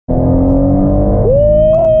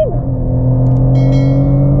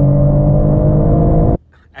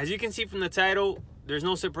you can see from the title, there's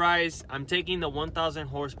no surprise. I'm taking the 1000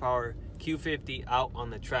 horsepower Q50 out on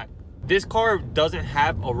the track. This car doesn't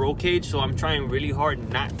have a roll cage, so I'm trying really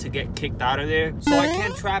hard not to get kicked out of there. So I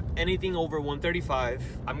can't trap anything over 135.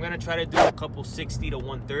 I'm gonna try to do a couple 60 to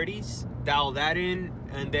 130s, dial that in,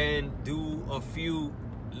 and then do a few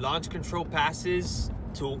launch control passes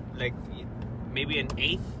to like maybe an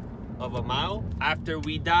 1/8 of a mile. After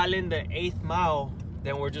we dial in the 1/8 mile,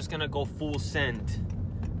 then we're just gonna go full send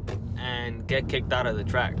and get kicked out of the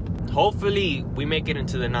track. Hopefully we make it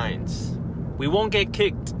into the 9s. We won't get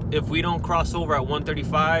kicked if we don't cross over at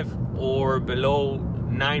 135 or below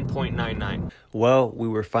 9.99. Well, we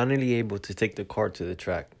were finally able to take the car to the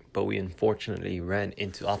track, but we unfortunately ran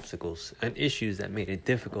into obstacles and issues that made it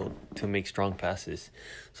difficult to make strong passes.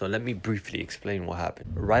 So let me briefly explain what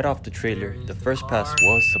happened. Right off the trailer, the first pass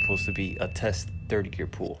was supposed to be a test 30 gear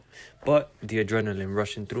pull, but the adrenaline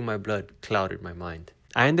rushing through my blood clouded my mind.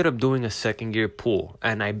 I ended up doing a 2nd gear pull,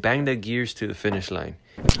 and I banged the gears to the finish line.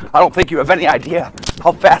 I don't think you have any idea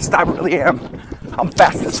how fast I really am. I'm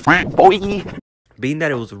fast as boy. Being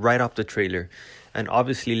that it was right off the trailer, and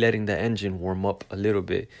obviously letting the engine warm up a little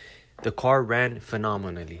bit, the car ran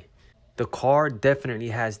phenomenally. The car definitely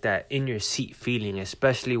has that in your seat feeling,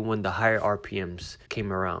 especially when the higher RPMs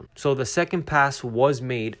came around. So the second pass was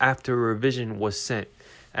made after a revision was sent,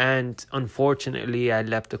 and unfortunately I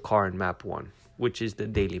left the car in map 1, which is the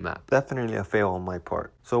daily map. Definitely a fail on my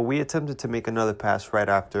part. So we attempted to make another pass right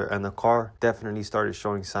after, and the car definitely started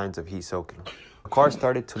showing signs of heat soaking. The car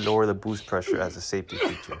started to lower the boost pressure as a safety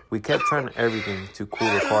feature. We kept trying everything to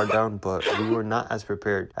cool the car down, but we were not as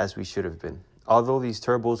prepared as we should have been. Although these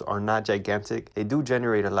turbos are not gigantic, they do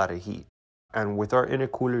generate a lot of heat. And with our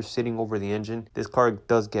intercoolers sitting over the engine, this car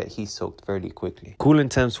does get heat soaked fairly quickly. Coolant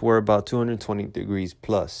temps were about 220 degrees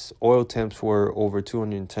plus. Oil temps were over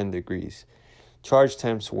 210 degrees. Charge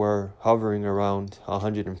temps were hovering around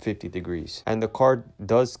 150 degrees. And the car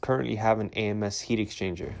does currently have an AMS heat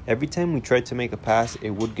exchanger. Every time we tried to make a pass, it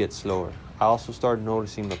would get slower. I also started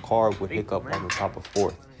noticing the car would hiccup on the top of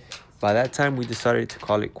 4th. By that time, we decided to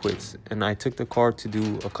call it quits, and I took the car to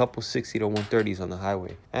do a couple 60 to 130s on the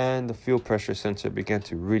highway, and the fuel pressure sensor began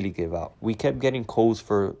to really give out. We kept getting codes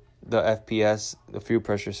for the FPS, the fuel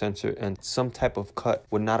pressure sensor, and some type of cut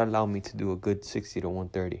would not allow me to do a good 60 to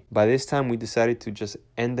 130. By this time, we decided to just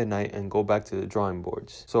end the night and go back to the drawing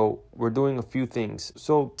boards. So we're doing a few things.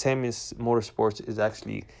 So Temis Motorsports is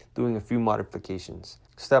actually doing a few modifications.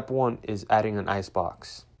 Step 1 is adding an ice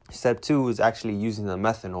box. Step 2 is actually using the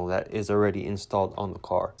methanol that is already installed on the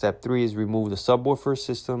car. Step 3 is remove the subwoofer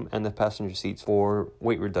system and the passenger seats for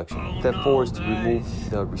weight reduction. Step 4 is to remove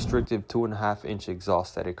the restrictive 2.5-inch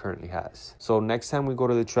exhaust that it currently has. So next time we go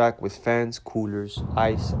to the track with fans, coolers,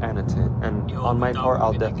 ice, and a tent. And on my part,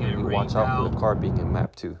 I'll definitely watch out for the car being in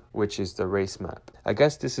map 2, which is the race map. I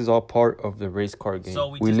guess this is all part of the race car game.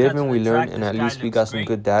 So we live and we learn, and at least we got some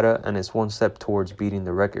good data, and it's one step towards beating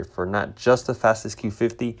the record for not just the fastest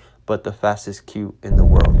Q50, but the fastest Q in the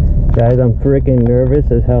world. Guys, I'm freaking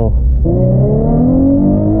nervous as hell.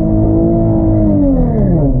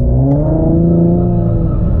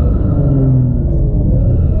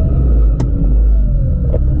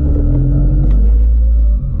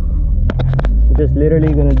 Just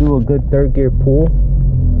literally gonna do a good 3rd gear pull.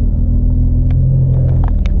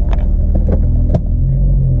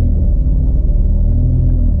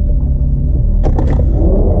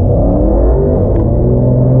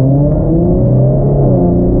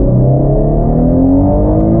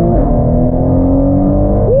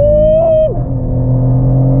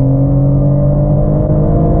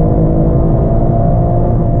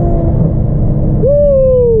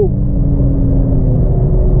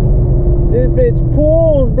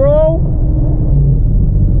 Pulls, bro.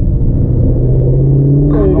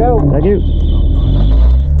 There you go. Thank you.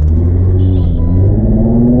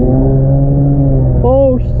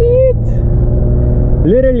 Oh shit!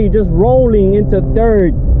 Literally just rolling into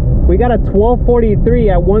 3rd. We got a 1243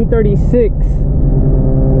 at 136.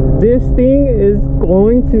 This thing is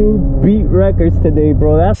going to beat records today,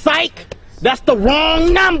 bro. That's psych. That's the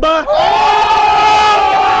wrong number.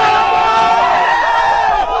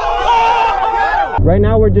 Right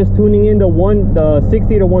now we're just tuning in the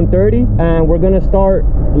 60 to 130, and we're gonna start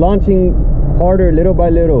launching harder little by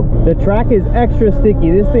little. The track is extra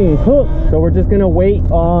sticky. This thing is hooked, so we're just gonna wait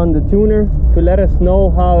on the tuner to let us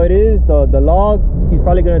know how it is. The log, he's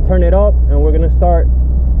probably gonna turn it up, and we're gonna start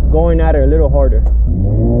going at it a little harder.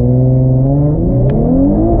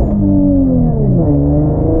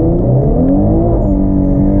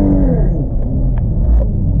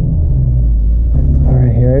 All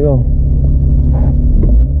right, here I go.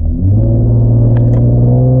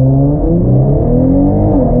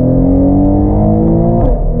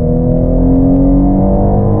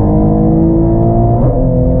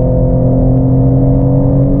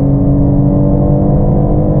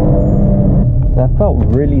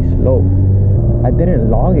 really slow. I didn't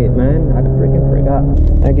log it, man. I freaking forgot.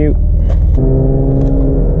 Thank you.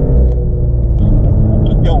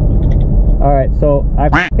 All right, so I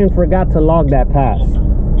freaking forgot to log that pass.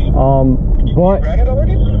 But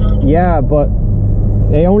yeah, but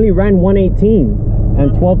they only ran 118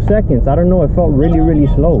 and 12 seconds. I don't know. It felt really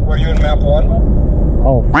slow. Were you in map 1?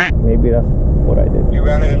 Oh, maybe that's what I did. You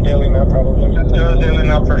ran it in daily map probably. It was daily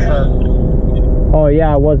map for sure. Oh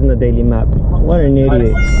yeah, I was in the daily map. What an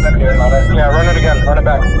idiot. Yeah, run it again. Run it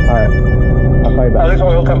back. All right, I'll call you back. At least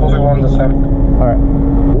oil temp will be warm this time. All right.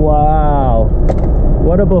 Wow.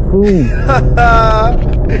 What a buffoon.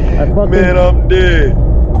 Man, I'm dead.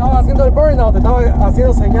 Estaba haciendo el burnout, estaba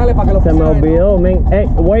haciendo señales para que lo Se me pusieran, olvidó, man. Hey,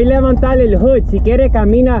 voy a levantar el hood. Si quiere,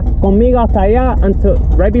 camina conmigo hasta allá until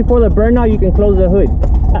right before the burnout. You can close the hood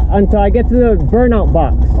until I get to the burnout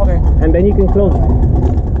box. Okay. And then you can close it.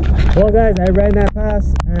 Well, guys, I ran that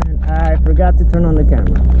pass and I forgot to turn on the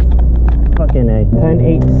camera. Fucking A.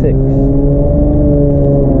 10.86.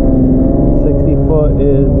 60 foot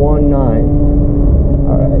is 1.9.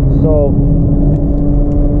 Alright, so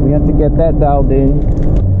we have to get that dialed in.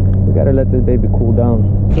 We gotta let this baby cool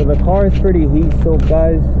down. So the car is pretty heat soaked,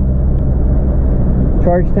 guys.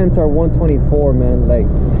 Charge temps are 124, man. Like,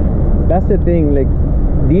 that's the thing. Like,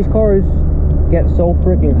 these cars get so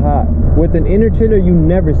freaking hot. With an inner chiller, you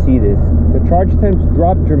never see this. The charge temps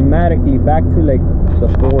drop dramatically back to like the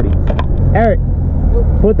 40s. Eric,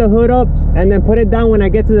 put the hood up and then put it down when I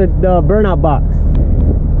get to the burnout box.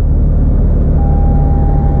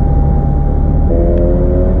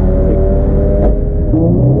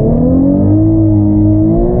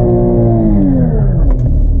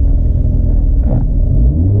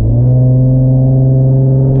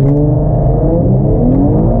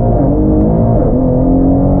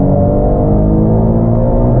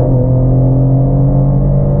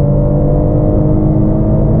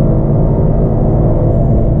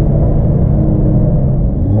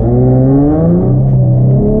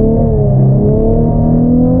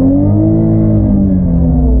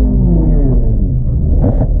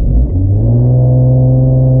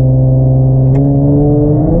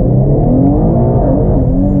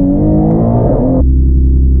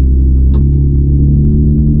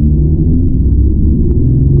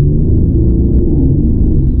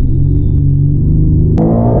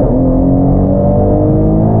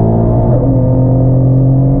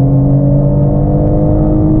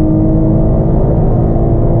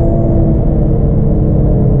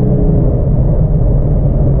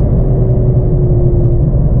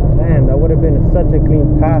 Such a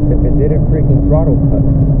clean pass if it didn't freaking throttle cut.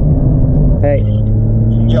 Hey.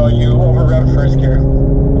 Yo, you over revved first gear.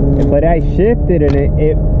 But I shifted and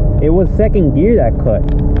it was second gear that cut.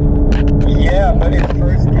 Yeah, but it's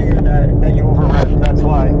first gear that you over revved, that's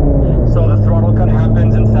why. So the throttle cut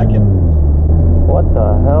happens in second. What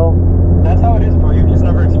the hell? That's how it is, bro. You've just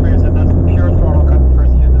never experienced it. That's pure throttle cut in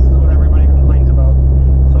first gear. This is what everybody complains about.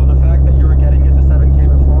 So the fact that you were getting it to 7K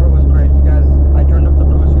before was great. You guys, I turned up the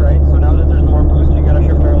boost, right? So now that there's more boost, you gotta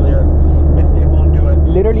shift earlier. It won't do it.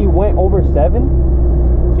 Literally went over 7?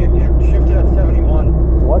 It shifted at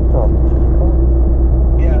 71. What the?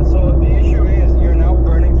 Yeah, so the issue is you're now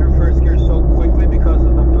burning through first gear so quickly because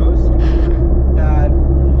of the boost that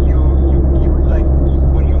you like,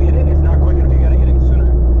 when you hit it, it's not quick enough. You gotta hit it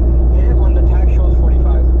sooner. Hit it when the tach shows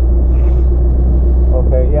 45.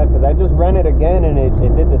 Okay, yeah, because I just ran it again and it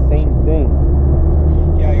did the same thing.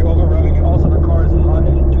 Yeah, you're over revving it. Also, the car is hot,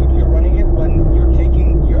 and dude, you're running it when you're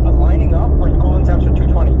aligning up when coolant temps are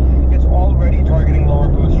 220. It's already targeting lower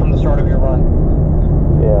boost from the start of your run.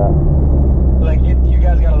 Yeah. Like, you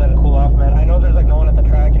guys gotta let it cool off, man. I know there's like no one at the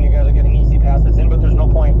track and you guys are getting easy passes in, but there's no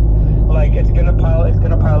point. Like, it's gonna pile up. It's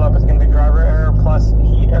gonna be driver error plus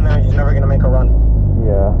heat, and then it's just never gonna make a run.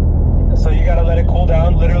 Yeah. So you gotta let it cool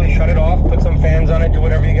down, literally shut it off, put some fans on it, do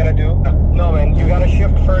whatever you gotta do. No, man, you gotta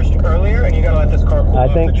shift first earlier, and you gotta let this car cool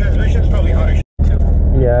off. The transmission's probably hot as shit, too.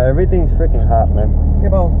 Yeah, everything's freaking hot, man.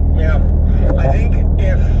 Yeah. I think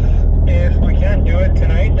if we can't do it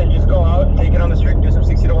tonight, then just go out and take it on the street and do some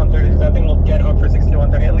 60 to 130s. That thing will get hooked for 60 to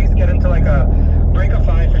 130. At least get into like a break of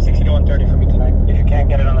 5 for 60 to 130 for me tonight, if you can't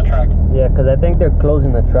get it on the track. Yeah, because I think they're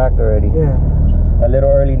closing the track already. Yeah. A little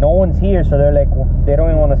early. No one's here, so they're like, they don't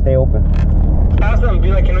even want to stay open. Ask them, be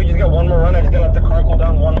like, can we just get one more run? I just gotta let the car cool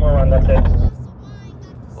down, one more run, that's it.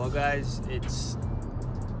 Well, guys, it's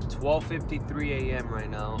 12:53 a.m. right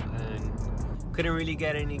now, and couldn't really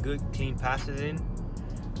get any good clean passes in.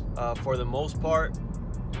 For the most part,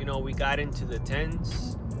 you know, we got into the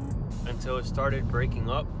 10s until it started breaking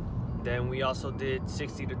up. Then we also did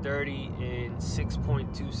 60 to 30 in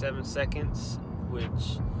 6.27 seconds,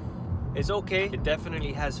 which It's okay. It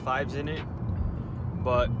definitely has 5s in it,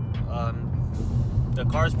 but the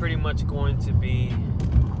car's pretty much going to be,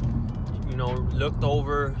 you know, looked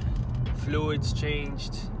over, fluids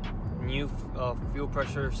changed, new fuel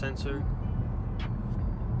pressure sensor,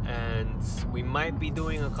 and we might be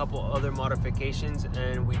doing a couple other modifications,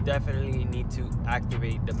 and we definitely need to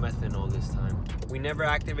activate the methanol this time. We never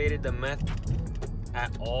activated the meth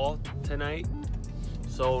at all tonight,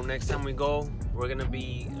 so next time we go, we're gonna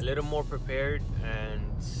be a little more prepared and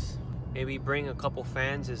maybe bring a couple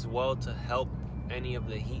fans as well to help any of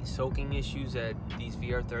the heat soaking issues that these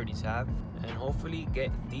VR30s have, and hopefully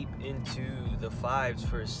get deep into the 5s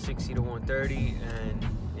for 60 to 130 and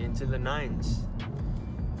into the 9s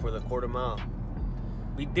for the quarter mile.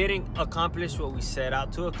 We didn't accomplish what we set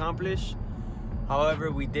out to accomplish.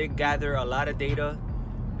 However, we did gather a lot of data,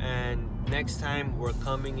 and next time we're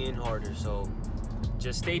coming in harder. So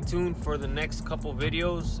just stay tuned for the next couple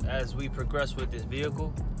videos as we progress with this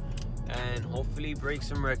vehicle and hopefully break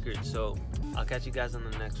some records. So I'll catch you guys on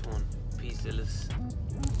the next one. Peace, Dillas.